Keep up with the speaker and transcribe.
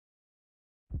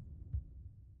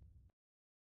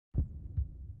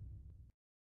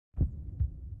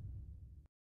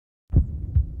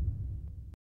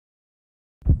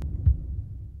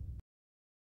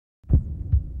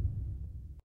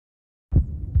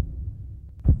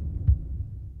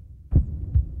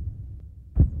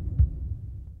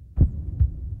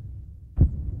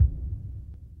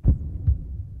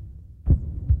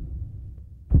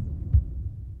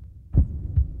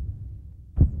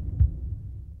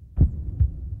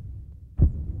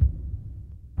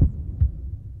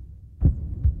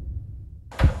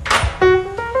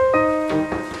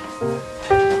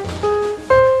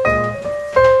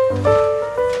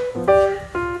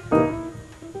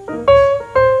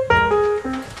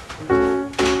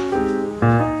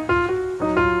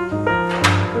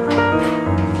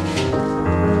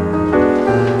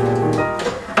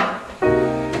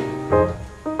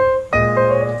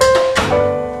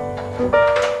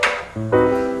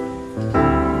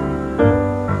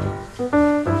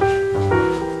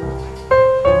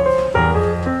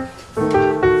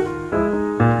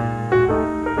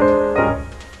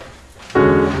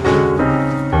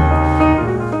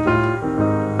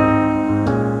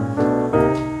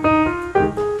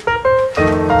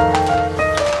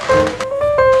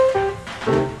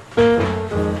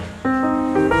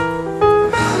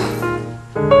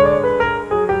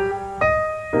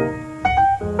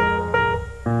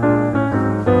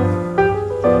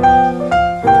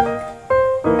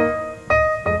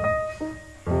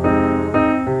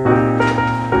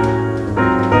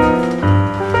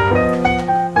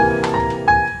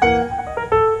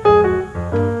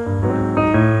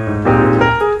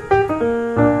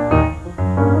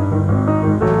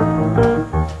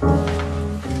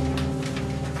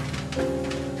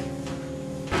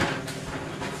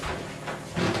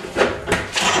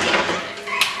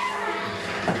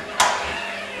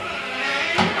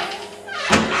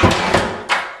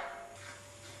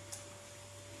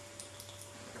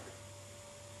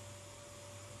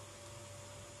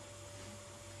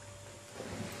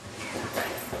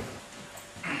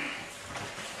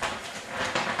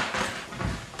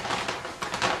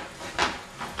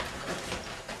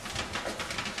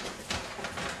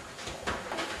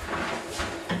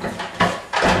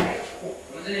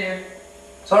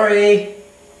Sorry.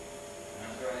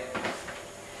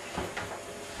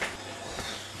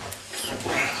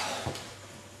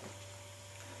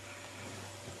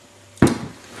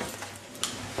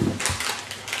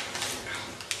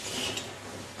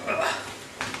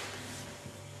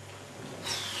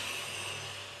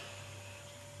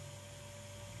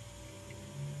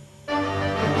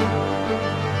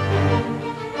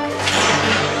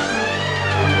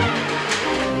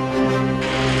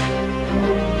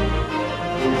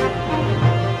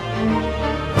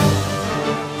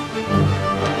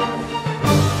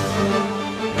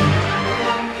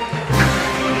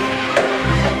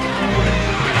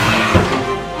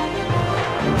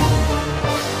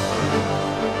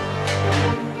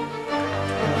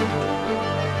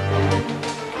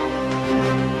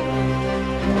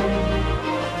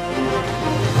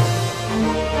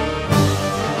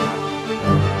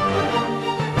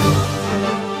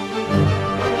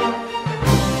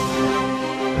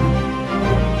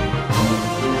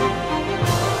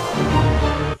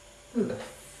 Who the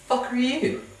fuck are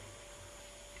you?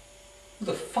 Who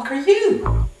the fuck are you?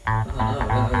 Oh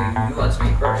no, you want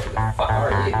me first. Who the fuck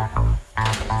are you?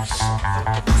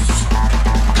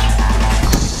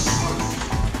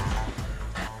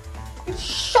 You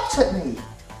shot at me!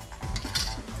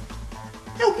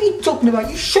 What are you talking about?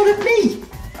 You shot at me!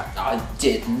 I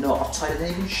did not. I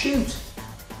didn't even shoot.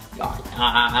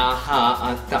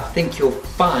 I think you'll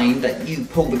find that you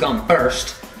pulled the gun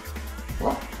first.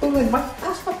 What?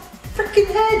 That's my freaking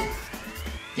head!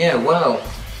 Yeah, well,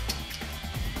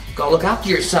 gotta look after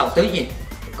yourself, don't you?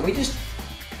 Can we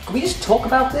just talk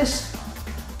about this?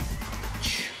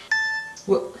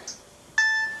 What?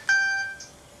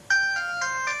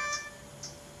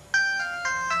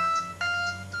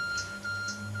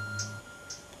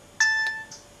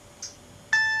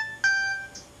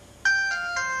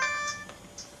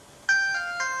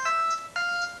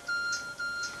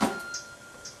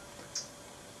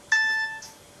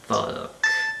 Fuck.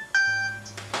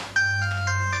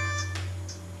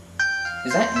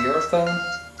 Is that your phone?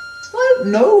 I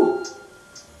don't know.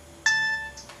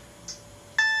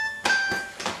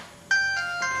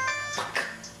 Fuck.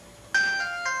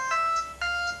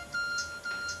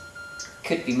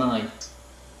 Could be mine.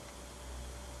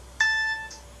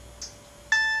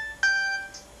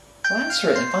 Well, answer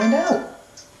it and find out.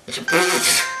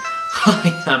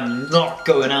 I am not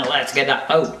going out there to get that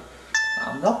phone.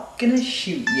 I'm not gonna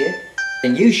shoot you.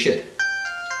 Then you should.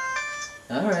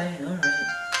 Alright.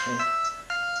 Yeah.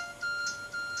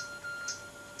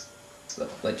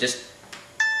 But just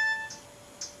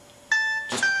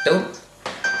don't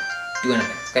do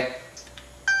anything, okay?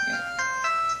 Yeah.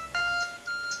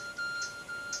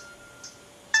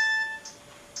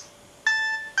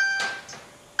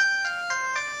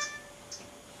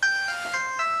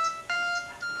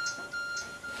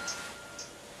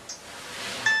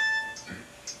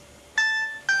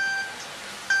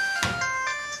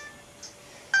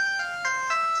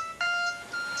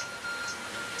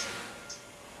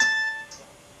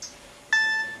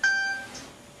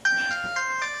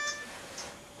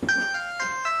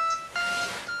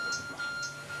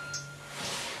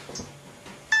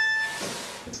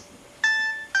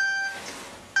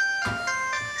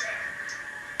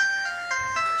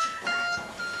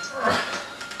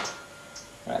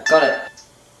 Alright, got it.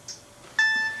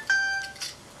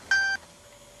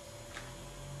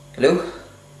 Hello?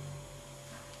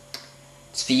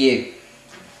 It's for you.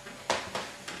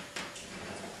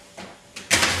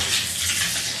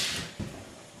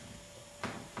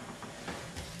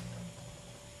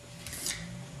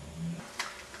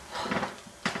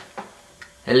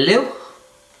 Hello?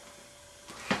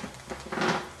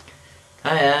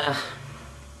 Hiya.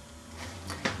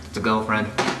 It's a girlfriend.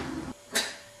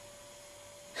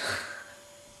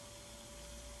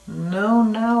 No,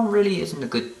 now really isn't a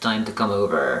good time to come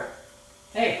over.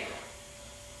 Hey,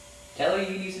 tell her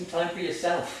you need some time for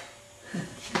yourself.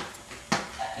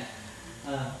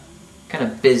 Kind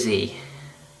of busy.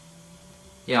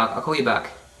 Yeah, I'll call you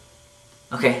back.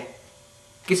 Okay.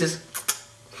 Kisses.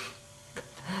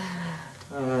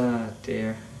 Oh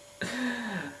dear.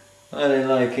 I don't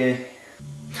like it.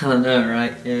 I know,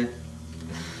 right? Yeah.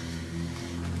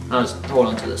 I'll just hold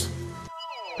on to this.